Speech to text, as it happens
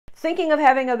Thinking of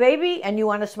having a baby and you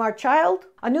want a smart child?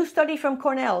 A new study from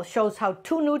Cornell shows how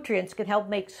 2 nutrients can help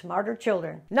make smarter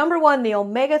children. Number 1, the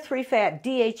omega-3 fat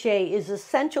DHA is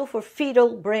essential for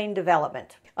fetal brain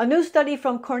development. A new study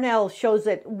from Cornell shows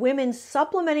that women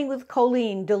supplementing with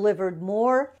choline delivered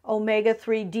more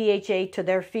omega-3 DHA to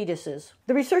their fetuses.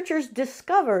 The researchers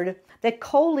discovered that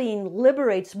choline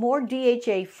liberates more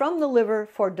DHA from the liver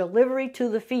for delivery to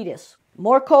the fetus.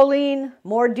 More choline,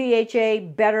 more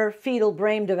DHA, better fetal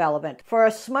brain development. For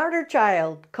a smarter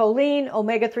child, choline,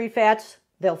 omega-3 fats,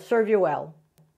 they'll serve you well.